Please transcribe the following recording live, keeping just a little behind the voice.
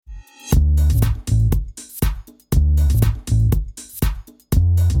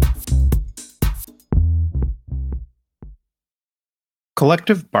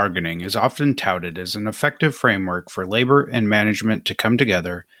Collective bargaining is often touted as an effective framework for labor and management to come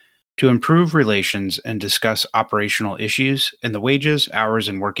together to improve relations and discuss operational issues and the wages, hours,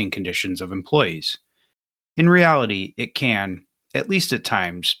 and working conditions of employees. In reality, it can, at least at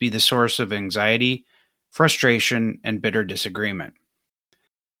times, be the source of anxiety, frustration, and bitter disagreement.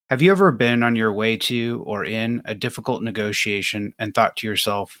 Have you ever been on your way to or in a difficult negotiation and thought to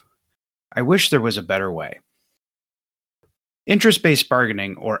yourself, I wish there was a better way? Interest-based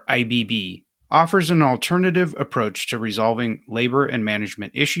bargaining, or IBB, offers an alternative approach to resolving labor and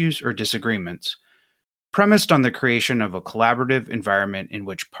management issues or disagreements, premised on the creation of a collaborative environment in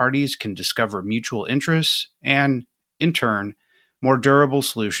which parties can discover mutual interests and, in turn, more durable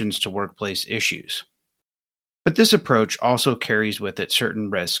solutions to workplace issues. But this approach also carries with it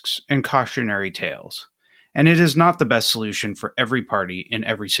certain risks and cautionary tales, and it is not the best solution for every party in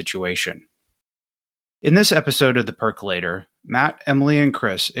every situation. In this episode of The Percolator, Matt, Emily, and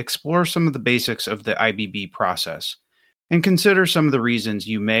Chris explore some of the basics of the IBB process and consider some of the reasons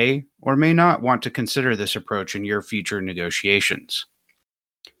you may or may not want to consider this approach in your future negotiations.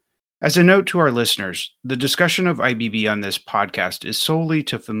 As a note to our listeners, the discussion of IBB on this podcast is solely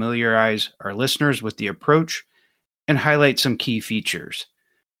to familiarize our listeners with the approach and highlight some key features.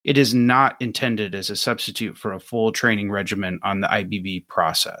 It is not intended as a substitute for a full training regimen on the IBB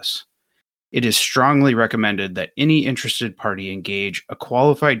process. It is strongly recommended that any interested party engage a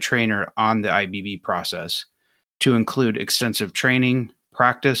qualified trainer on the IBB process to include extensive training,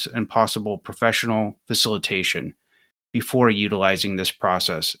 practice, and possible professional facilitation before utilizing this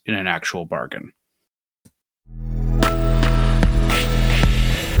process in an actual bargain.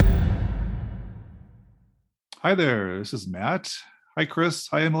 Hi there, this is Matt. Hi, Chris.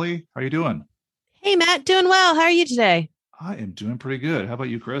 Hi, Emily. How are you doing? Hey, Matt. Doing well. How are you today? I am doing pretty good. How about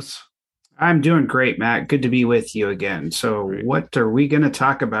you, Chris? I'm doing great, Matt. Good to be with you again. So Great. What are we going to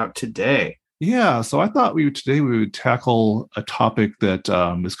talk about today? Yeah, so I thought today we would tackle a topic that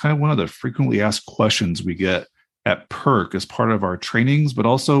is kind of one of the frequently asked questions we get at PERC as part of our trainings, but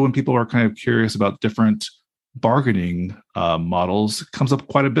also when people are kind of curious about different bargaining models, it comes up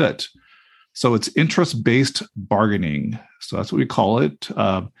quite a bit. So it's interest-based bargaining. So that's what we call it.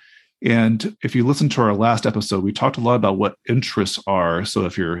 And if you listen to our last episode, we talked a lot about what interests are. So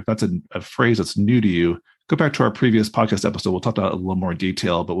if that's a phrase that's new to you, go back to our previous podcast episode. We'll talk about it a little more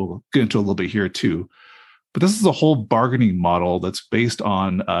detail, but we'll get into a little bit here too. But this is a whole bargaining model that's based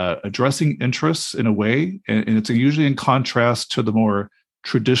on addressing interests in a way, and it's usually in contrast to the more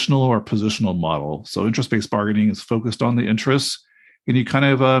traditional or positional model. So interest-based bargaining is focused on the interests, and you kind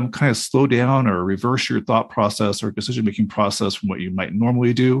of slow down or reverse your thought process or decision-making process from what you might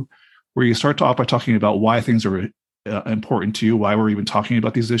normally do, where you start off by talking about why things are important to you, why we're even talking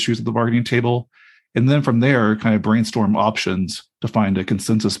about these issues at the bargaining table. And then from there, kind of brainstorm options to find a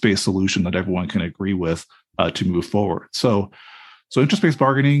consensus-based solution that everyone can agree with to move forward. So interest-based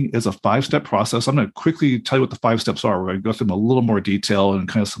bargaining is a 5-step process. I'm going to quickly tell you what the 5 steps are. We're going to go through them in a little more detail and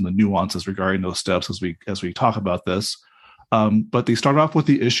kind of some of the nuances regarding those steps as we talk about this. But they start off with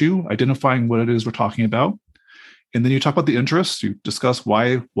the issue, identifying what it is we're talking about. And then you talk about the interests. You discuss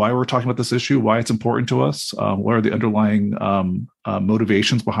why we're talking about this issue, why it's important to us, what are the underlying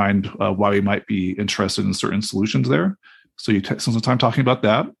motivations behind why we might be interested in certain solutions there. So you spend some time talking about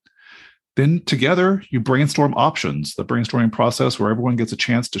that. Then together, you brainstorm options, the brainstorming process where everyone gets a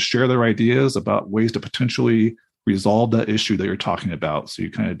chance to share their ideas about ways to potentially resolve that issue that you're talking about. So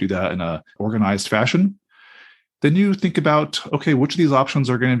you kind of do that in an organized fashion. Then you think about, okay, which of these options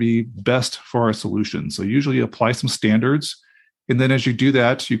are going to be best for our solution? So usually you apply some standards. And then as you do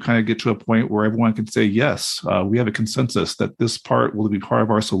that, you kind of get to a point where everyone can say, yes, we have a consensus that this part will be part of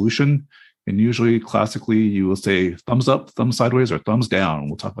our solution. And usually, classically, you will say thumbs up, thumbs sideways, or thumbs down.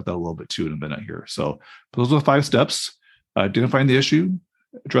 We'll talk about that a little bit too in a minute here. So those are the 5 steps: identifying the issue,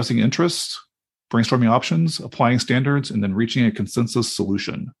 addressing interests, brainstorming options, applying standards, and then reaching a consensus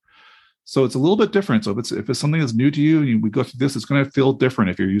solution. So it's a little bit different. So if it's something that's new to you and we go through this, it's going to feel different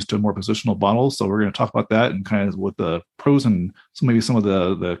if you're used to a more positional model. So we're going to talk about that and kind of what the pros and maybe some of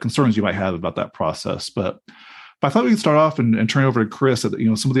the concerns you might have about that process. But I thought we could start off and turn it over to Chris at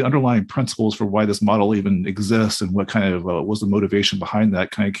some of the underlying principles for why this model even exists and what kind of was the motivation behind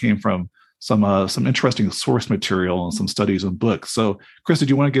that. Kind of came from some interesting source material and some studies and books. So Chris, did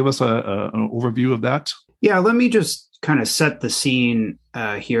you want to give us an overview of that? Yeah, let me just kind of set the scene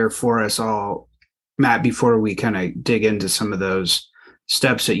here for us all, Matt, before we kind of dig into some of those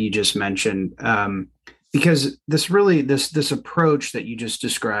steps that you just mentioned. Because this approach that you just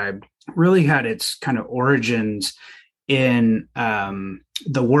described really had its kind of origins in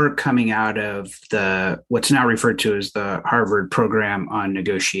the work coming out of what's now referred to as the Harvard Program on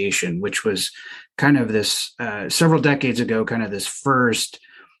Negotiation, which was kind of this several decades ago, kind of this first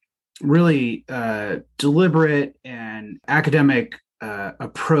really deliberate and academic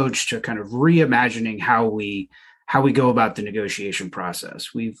approach to kind of reimagining how we go about the negotiation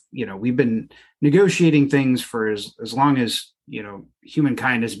process. We've been negotiating things for as long as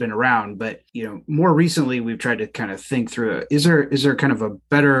humankind has been around, but more recently we've tried to kind of think through, is there kind of a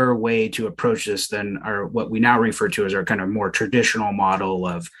better way to approach this than what we now refer to as our kind of more traditional model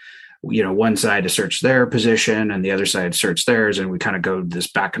of one side asserts their position and the other side asserts theirs, and we kind of go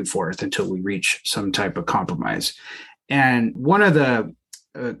this back and forth until we reach some type of compromise. And one of the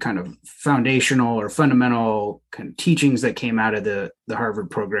kind of foundational or fundamental kind of teachings that came out of the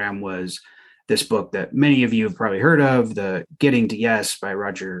Harvard program was this book that many of you have probably heard of, the Getting to Yes by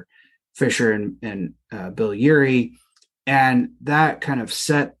Roger Fisher and Bill Urey. And that kind of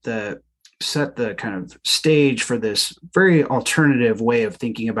set the kind of stage for this very alternative way of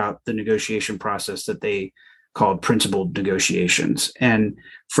thinking about the negotiation process that they called principled negotiations. And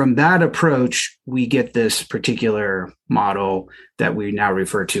from that approach, we get this particular model that we now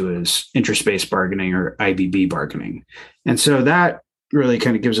refer to as interest-based bargaining or IBB bargaining. And so that really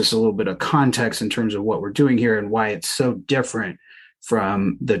kind of gives us a little bit of context in terms of what we're doing here and why it's so different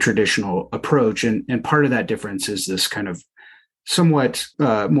from the traditional approach. And part of that difference is this kind of somewhat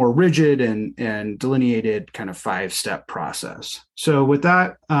more rigid and delineated kind of 5-step process. So with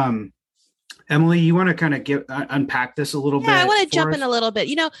that, Emily, you want to kind of unpack this a little bit? Yeah, I want to jump in a little bit.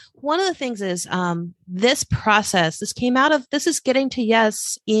 One of the things is this process, this is getting to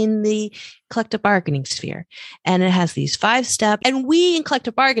yes in the collective bargaining sphere. And it has these 5 steps. And we in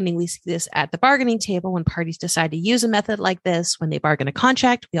collective bargaining, we see this at the bargaining table when parties decide to use a method like this, when they bargain a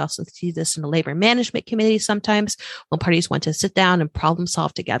contract. We also see this in the labor management committee sometimes when parties want to sit down and problem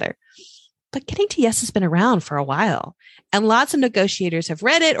solve together. But getting to yes has been around for a while, and lots of negotiators have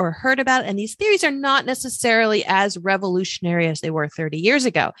read it or heard about it. And these theories are not necessarily as revolutionary as they were 30 years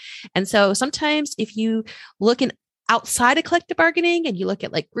ago. And so sometimes if you look outside of collective bargaining and you look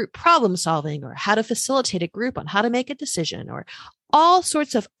at like group problem solving or how to facilitate a group on how to make a decision or all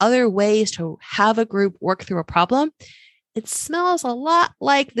sorts of other ways to have a group work through a problem, it smells a lot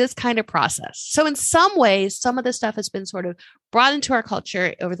like this kind of process. So in some ways, some of this stuff has been sort of brought into our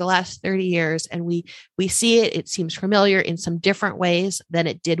culture over the last 30 years, and we see it. It seems familiar in some different ways than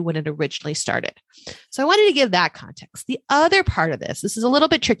it did when it originally started. So I wanted to give that context. The other part of this is a little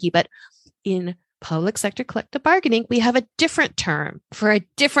bit tricky, but in public sector collective bargaining, we have a different term for a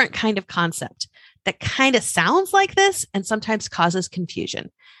different kind of concept that kind of sounds like this and sometimes causes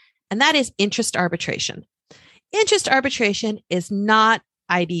confusion. And that is interest arbitration. Interest arbitration is not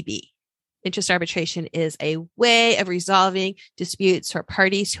IBB. Interest arbitration is a way of resolving disputes for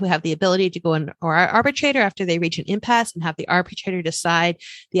parties who have the ability to go in or arbitrator after they reach an impasse and have the arbitrator decide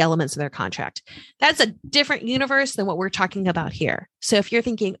the elements of their contract. That's a different universe than what we're talking about here. So if you're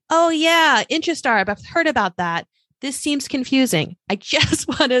thinking, oh yeah, interest arb, I've heard about that. This seems confusing. I just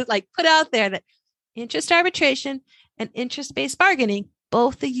want to put out there that interest arbitration and interest-based bargaining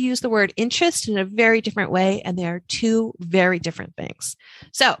both use the word interest in a very different way, and they are two very different things.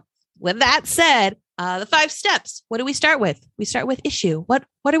 So with that said, the 5 steps, what do we start with? We start with issue. What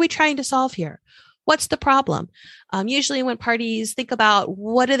are we trying to solve here? What's the problem? Usually when parties think about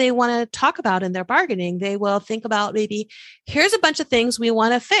what do they want to talk about in their bargaining, they will think about maybe here's a bunch of things we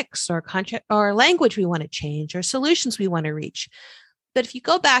want to fix or contract or language we want to change or solutions we want to reach. But if you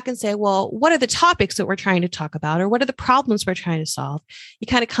go back and say, well, what are the topics that we're trying to talk about? Or what are the problems we're trying to solve? You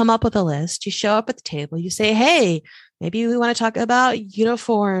kind of come up with a list. You show up at the table. You say, hey, maybe we want to talk about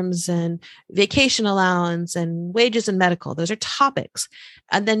uniforms and vacation allowance and wages and medical. Those are topics.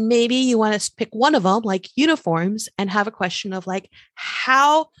 And then maybe you want to pick one of them, like uniforms, and have a question of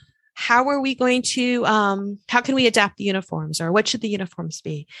how are we going to, how can we adapt the uniforms, or what should the uniforms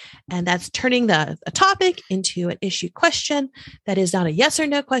be? And that's turning a topic into an issue question that is not a yes or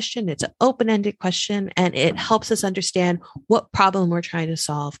no question. It's an open-ended question, and it helps us understand what problem we're trying to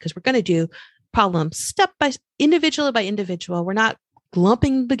solve, because we're going to do problems step by individual by individual. We're not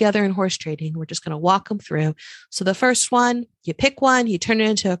lumping together in horse trading. We're just going to walk them through. So the first one, you pick one, you turn it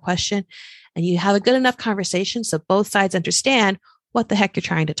into a question, and you have a good enough conversation so both sides understand what the heck you're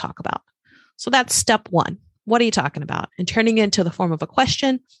trying to talk about. So that's step 1. What are you talking about? And turning it into the form of a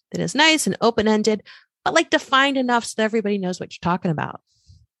question that is nice and open-ended, but defined enough so that everybody knows what you're talking about.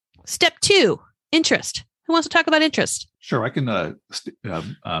 Step 2, interest. Who wants to talk about interest? Sure, I can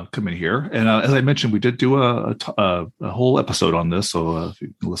come in here. And as I mentioned, we did do a whole episode on this, so if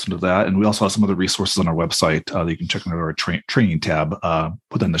you can listen to that. And we also have some other resources on our website that you can check under our training tab,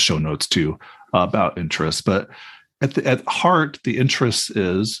 put in the show notes too, about interest. But at heart, the interest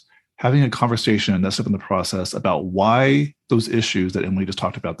is having a conversation and that's up in the process about why those issues that Emily just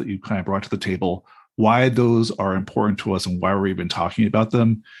talked about that you kind of brought to the table, why those are important to us and why we're even talking about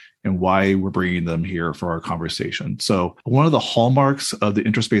them and why we're bringing them here for our conversation. So one of the hallmarks of the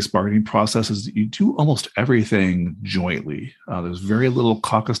interest-based bargaining process is that you do almost everything jointly. There's very little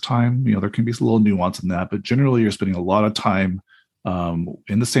caucus time. There can be a little nuance in that, but generally you're spending a lot of time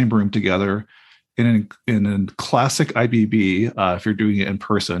in the same room together. In classic IBB, if you're doing it in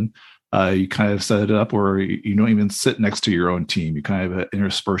person, you kind of set it up where you don't even sit next to your own team. You kind of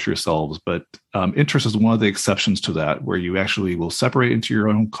intersperse yourselves. But interest is one of the exceptions to that, where you actually will separate into your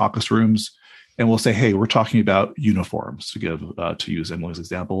own caucus rooms and we'll say, hey, we're talking about uniforms, to use Emily's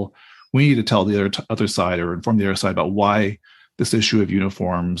example. We need to tell the other side or inform the other side about why this issue of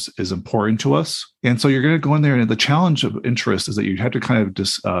uniforms is important to us. And so you're going to go in there, and the challenge of interest is that you have to kind of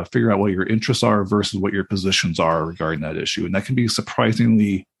just figure out what your interests are versus what your positions are regarding that issue. And that can be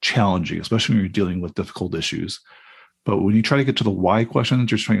surprisingly challenging, especially when you're dealing with difficult issues. But when you try to get to the why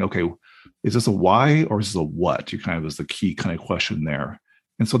questions, you're trying, okay, is this a why or is this a what? You kind of is the key kind of question there.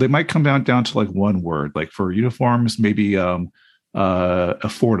 And so they might come down to like one word, like for uniforms, maybe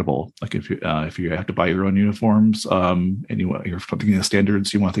affordable. Like if you have to buy your own uniforms, and you're thinking of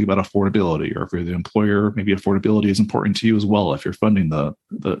standards, you want to think about affordability. Or if you're the employer, maybe affordability is important to you as well if you're funding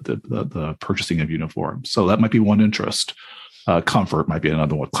the purchasing of uniforms. So that might be one interest. Comfort might be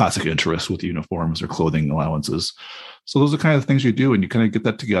another one. Classic interest with uniforms or clothing allowances. So those are kind of things you do, and you kind of get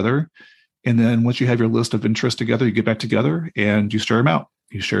that together. And then once you have your list of interests together, you get back together and you share them out.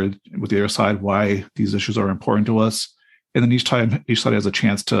 You share with the other side why these issues are important to us. And then each side has a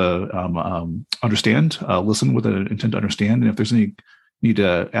chance to understand, listen with an intent to understand. And if there's any need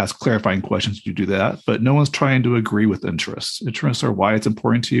to ask clarifying questions, you do that. But no one's trying to agree with interests. Interests are why it's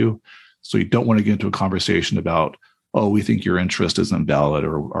important to you. So you don't want to get into a conversation about, oh, we think your interest isn't valid,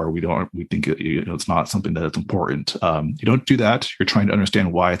 or we think it's not something that's important. You don't do that. You're trying to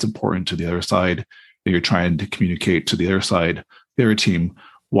understand why it's important to the other side. And you're trying to communicate to the other side, the other team,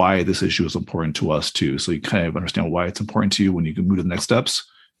 why this issue is important to us too. So you kind of understand why it's important to you. When you can move to the next steps,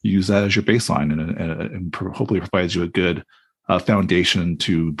 you use that as your baseline and hopefully provides you a good foundation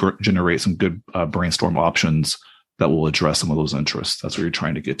to generate some good brainstorm options that will address some of those interests. That's what you're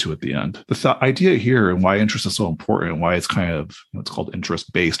trying to get to at the end. The idea here and why interest is so important and why it's kind of, it's called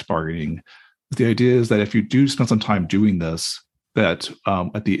interest-based bargaining. The idea is that if you do spend some time doing this, that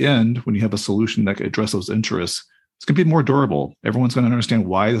at the end, when you have a solution that can address those interests, it's going to be more durable. Everyone's going to understand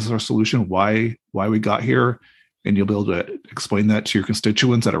why this is our solution, why we got here, and you'll be able to explain that to your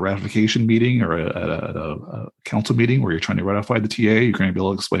constituents at a ratification meeting or at a council meeting where you're trying to ratify the TA. You're going to be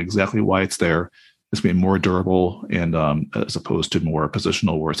able to explain exactly why it's there. It's going to be more durable, and as opposed to more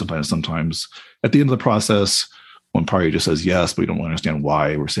positional, where sometimes at the end of the process, one party just says yes, but we don't understand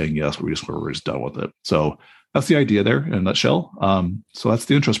why we're saying yes, but we're just done with it. So that's the idea there in a nutshell. So that's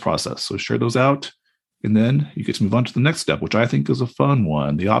the interest process. So share those out. And then you get to move on to the next step, which I think is a fun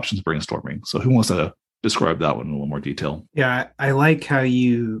one, the options brainstorming. So who wants to describe that one in a little more detail? Yeah, I like how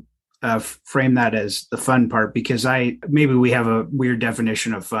you frame that as the fun part, because maybe we have a weird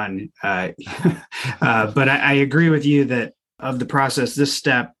definition of fun. But I agree with you that of the process, this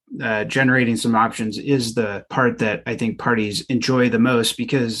step, generating some options, is the part that I think parties enjoy the most,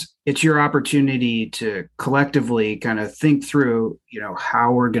 because it's your opportunity to collectively kind of think through,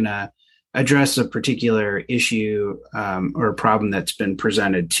 how we're going to address a particular issue or a problem that's been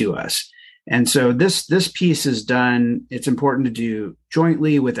presented to us. And so this piece is done. It's important to do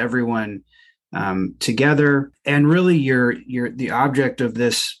jointly with everyone together. And really, the object of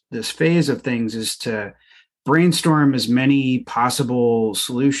this phase of things is to brainstorm as many possible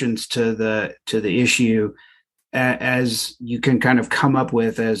solutions to the issue as you can kind of come up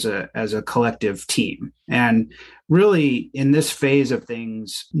with as a collective team. And really, in this phase of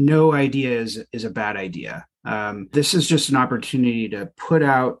things, no idea is a bad idea. This is just an opportunity to put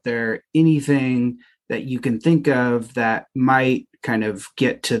out there anything that you can think of that might kind of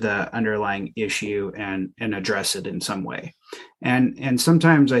get to the underlying issue and address it in some way. And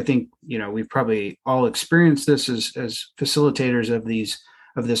sometimes I think, we've probably all experienced this as facilitators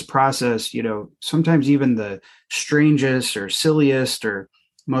of this process. Sometimes even the strangest or silliest or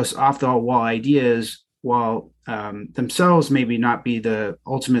most off the wall ideas, while themselves maybe not be the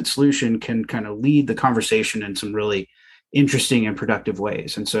ultimate solution, can kind of lead the conversation in some really interesting and productive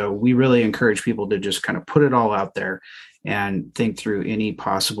ways. And so we really encourage people to just kind of put it all out there and think through any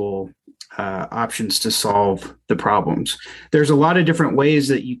possible options to solve the problems. There's a lot of different ways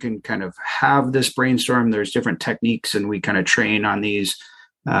that you can kind of have this brainstorm. There's different techniques, and we kind of train on these.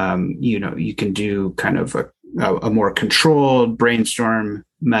 You can do kind of a more controlled brainstorm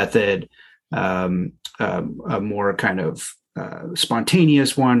method, a more kind of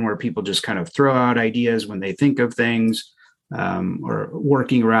spontaneous one where people just kind of throw out ideas when they think of things, or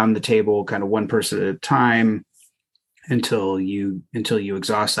working around the table, kind of one person at a time until you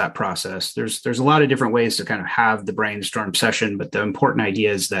exhaust that process. There's a lot of different ways to kind of have the brainstorm session, but the important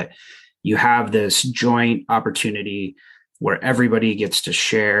idea is that you have this joint opportunity where everybody gets to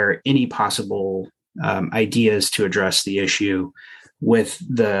share any possible ideas to address the issue, with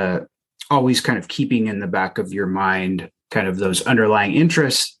the always kind of keeping in the back of your mind kind of those underlying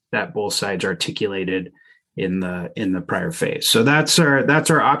interests that both sides articulated in the prior phase. So that's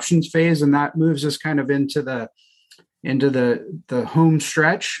our options phase, and that moves us kind of into the home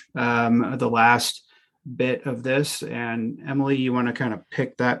stretch, the last bit of this. And Emily, you want to kind of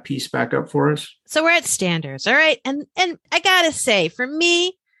pick that piece back up for us? So we're at standards. All right. And I gotta say, for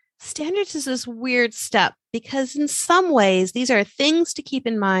me, standards is this weird step, because in some ways, these are things to keep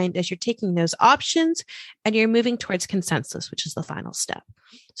in mind as you're taking those options and you're moving towards consensus, which is the final step.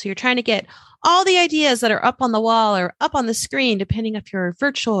 So you're trying to get all the ideas that are up on the wall or up on the screen, depending if you're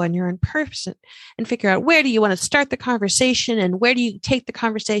virtual and you're in person, and figure out where do you want to start the conversation and where do you take the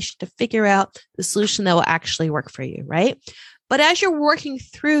conversation to figure out the solution that will actually work for you, right? But as you're working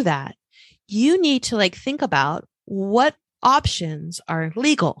through that, you need to think about what options are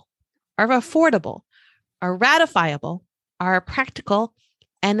legal, are affordable, are ratifiable, are practical,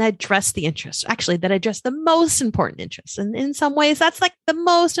 and address the interests. Actually, that address the most important interests. And in some ways, that's the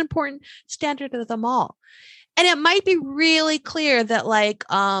most important standard of them all. And it might be really clear that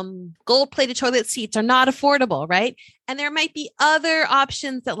gold-plated toilet seats are not affordable, right? And there might be other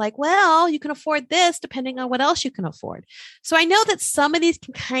options that you can afford this depending on what else you can afford. So I know that some of these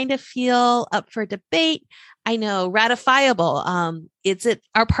can kind of feel up for debate. I know ratifiable. It's at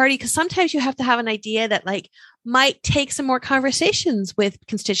our party, because sometimes you have to have an idea that might take some more conversations with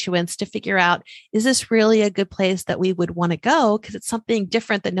constituents to figure out, is this really a good place that we would want to go? Because it's something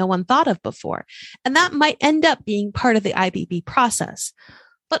different that no one thought of before. And that might end up being part of the IBB process.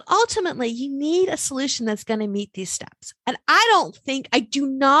 But ultimately, you need a solution that's going to meet these steps. And I do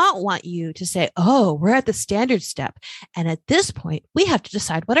not want you to say, oh, we're at the standard step. And at this point, we have to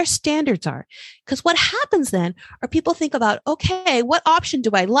decide what our standards are. Because what happens then are people think about, okay, what option do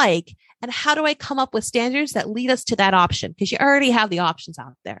I like? And how do I come up with standards that lead us to that option? Because you already have the options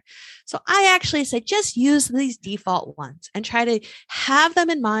out there. So I actually say, just use these default ones and try to have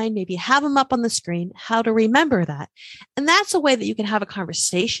them in mind, maybe have them up on the screen, how to remember that. And that's a way that you can have a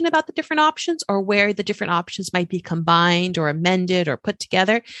conversation about the different options, or where the different options might be combined or amended or put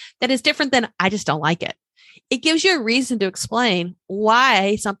together that is different than, I just don't like it. It gives you a reason to explain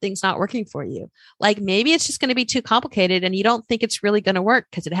why something's not working for you. Maybe it's just going to be too complicated and you don't think it's really going to work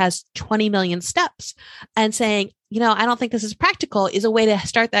because it has 20 million steps. And saying, I don't think this is practical is a way to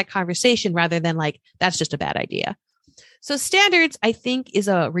start that conversation, rather than that's just a bad idea. So standards, I think, is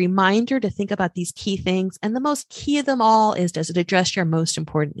a reminder to think about these key things. And the most key of them all is, does it address your most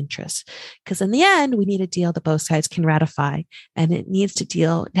important interests? Because in the end, we need a deal that both sides can ratify, and it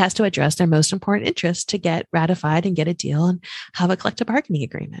has to address their most important interests to get ratified and get a deal and have a collective bargaining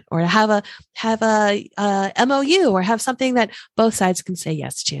agreement, or have a MOU, or have something that both sides can say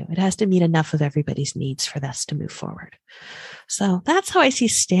yes to. It has to meet enough of everybody's needs for this to move forward. So that's how I see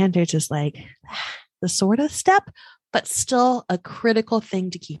standards as the sort of step, but still a critical thing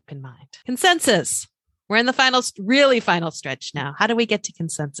to keep in mind. Consensus. We're in the really final stretch now. How do we get to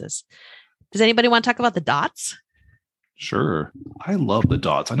consensus? Does anybody want to talk about the dots? Sure. I love the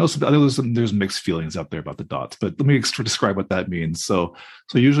dots. I know there's mixed feelings out there about the dots, but let me describe what that means. So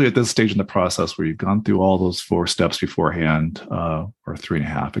usually at this stage in the process where you've gone through all those 4 steps beforehand, or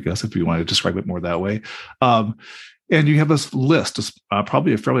 3.5, I guess, if you want to describe it more that way. And you have this list,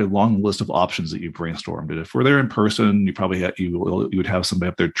 probably a fairly long list of options that you brainstormed. And if we're there in person, you would have somebody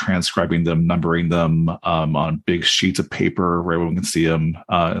up there transcribing them, numbering them on big sheets of paper where everyone can see them.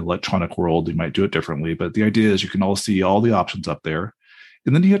 Electronic world, you might do it differently. But the idea is you can all see all the options up there.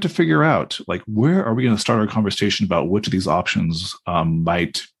 And then you have to figure out, where are we going to start our conversation about which of these options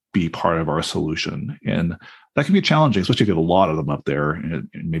might be part of our solution? And that can be challenging, especially if you have a lot of them up there, and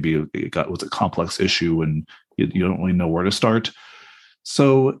maybe it was a complex issue and you don't really know where to start.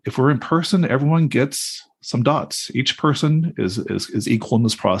 So if we're in person, everyone gets some dots. Each person is equal in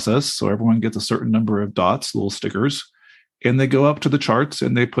this process. So everyone gets a certain number of dots, little stickers. and they go up to the charts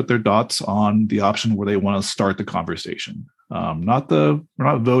and they put their dots on the option where they want to start the conversation. We're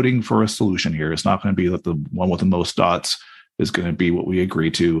not voting for a solution here. It's not going to be that the one with the most dots is going to be what we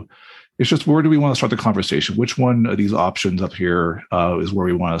agree to. It's just, where do we want to start the conversation? Which one of these options up here is where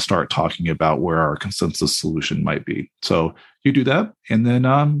we want to start talking about where our consensus solution might be? So you do that, and then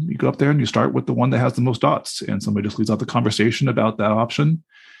you go up there and you start with the one that has the most dots, and somebody just leads out the conversation about that option.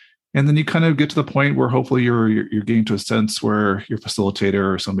 And then you kind of get to the point where hopefully you're getting to a sense where your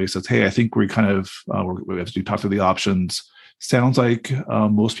facilitator or somebody says, hey, I think we kind of, as you talk through the options, sounds like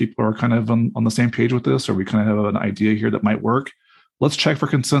most people are kind of on the same page with this, or we kind of have an idea here that might work. Let's check for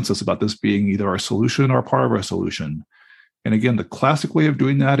consensus about this being either our solution or part of our solution. And again, the classic way of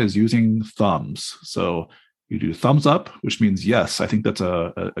doing that is using thumbs. So you do thumbs up, which means, yes, I think that's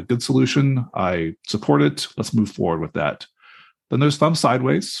a good solution. I support it. Let's move forward with that. Then there's thumb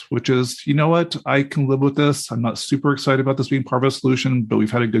sideways, which is, you know what, I can live with this. I'm not super excited about this being part of a solution, but we've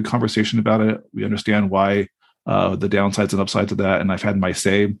had a good conversation about it. We understand why the downsides and upsides of that, and I've had my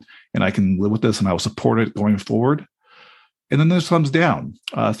say, and I can live with this, and I will support it going forward. And then there's thumbs down.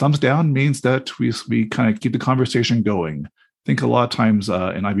 Thumbs down means that we kind of keep the conversation going. I think a lot of times in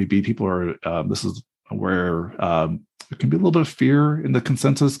IBB, people are, this is where there can be a little bit of fear in the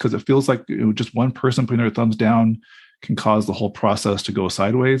consensus, because it feels like just one person putting their thumbs down can cause the whole process to go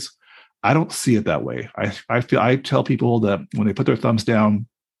sideways. I don't see it that way. I tell people that when they put their thumbs down,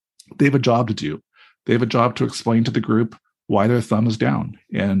 they have a job to do. They have a job to explain to the group why their thumb is down.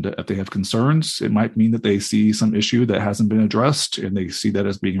 And if they have concerns, it might mean that they see some issue that hasn't been addressed, and they see that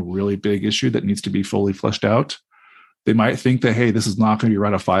as being a really big issue that needs to be fully fleshed out. They might think that, hey, this is not going to be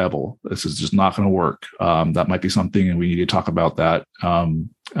ratifiable. This is just not going to work. That might be something, and we need to talk about that,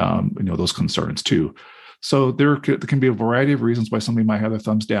 those concerns too. So there can be a variety of reasons why somebody might have their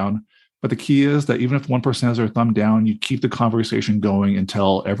thumbs down. But the key is that even if one person has their thumb down, you keep the conversation going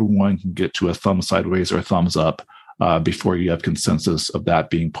until everyone can get to a thumb sideways or a thumbs up before you have consensus of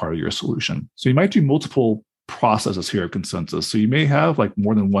that being part of your solution. So you might do multiple processes here of consensus. So you may have like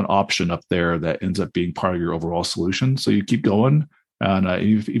more than one option up there that ends up being part of your overall solution. So you keep going. And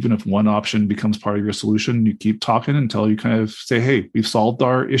even if one option becomes part of your solution, you keep talking until you kind of say, hey, we've solved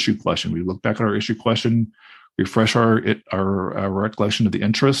our issue question. We look back at our issue question, refresh our recollection of the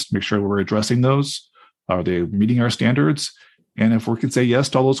interest, make sure we're addressing those. Are they meeting our standards? And if we can say yes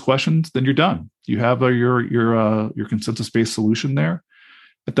to all those questions, then you're done. You have your consensus-based solution there.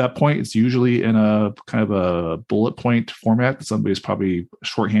 At that point, it's usually in a kind of a bullet point format that somebody's probably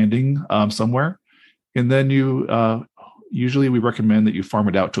shorthanding somewhere. And then usually we recommend that you farm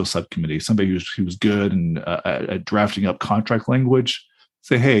it out to a subcommittee, somebody who's good and at drafting up contract language.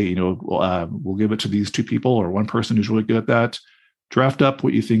 Say, hey, we'll give it to these two people or one person who's really good at that. Draft up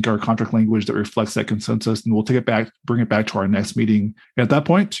what you think are contract language that reflects that consensus, and we'll take it back, bring it back to our next meeting. And at that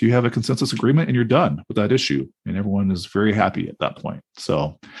point, you have a consensus agreement and you're done with that issue. And everyone is very happy at that point.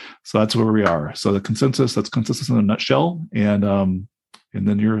 So that's where we are. So that's consensus in a nutshell. And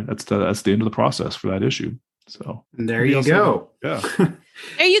then that's the end of the process for that issue. So there you go. Yeah.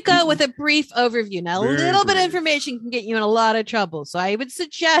 There you go with a brief overview. Now, a Very little bit of brief. information can get you in a lot of trouble. So I would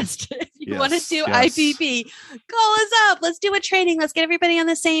suggest if you want to do IBB, call us up. Let's do a training. Let's get everybody on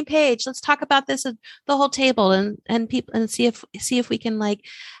the same page. Let's talk about this at the whole table and people and see if we can like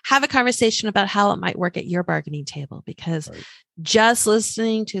have a conversation about how it might work at your bargaining table. Because just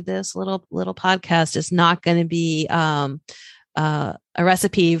listening to this little podcast is not going to be a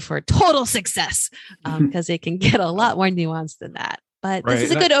recipe for total success because it can get a lot more nuanced than that. But this is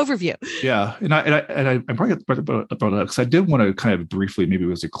a good overview. Yeah. And I'm probably about that because I did want to kind of briefly, maybe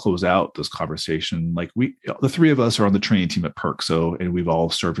as we close out this conversation, like the three of us are on the training team at PERC. And we've all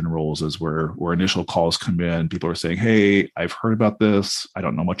served in roles as where initial calls come in. People are saying, hey, I've heard about this. I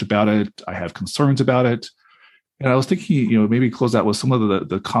don't know much about it. I have concerns about it. And I was thinking, maybe close out with some of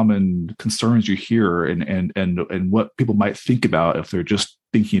the common concerns you hear and what people might think about if they're just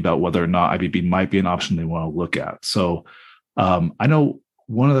thinking about whether or not IBB might be an option they want to look at. So I know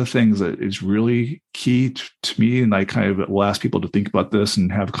one of the things that is really key to me, and I kind of will ask people to think about this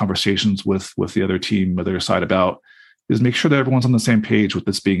and have conversations with the other team, the other side about, is make sure that everyone's on the same page with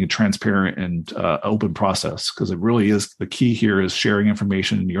this being a transparent and open process, because it really is the key here is sharing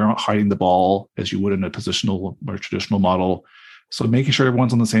information. You're not hiding the ball as you would in a positional or traditional model. So making sure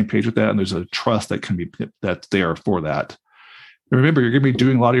everyone's on the same page with that, and there's a trust that's there for that. And remember, you're going to be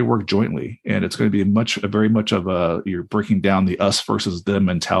doing a lot of your work jointly, and it's going to be very much of you're breaking down the us versus them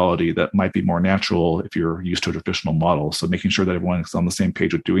mentality that might be more natural if you're used to a traditional model. So making sure that everyone is on the same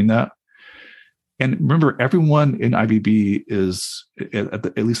page with doing that. And remember, everyone in IBB is,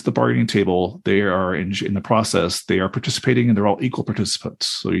 at least the bargaining table, they are in the process, they are participating and they're all equal participants.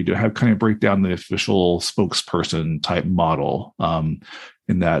 So you do have kind of break down the official spokesperson type model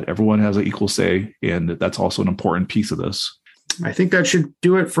in that everyone has an equal say. And that's also an important piece of this. I think that should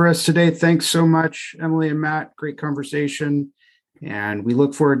do it for us today. Thanks so much, Emily and Matt. Great conversation. And we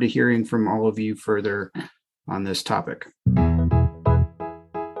look forward to hearing from all of you further on this topic.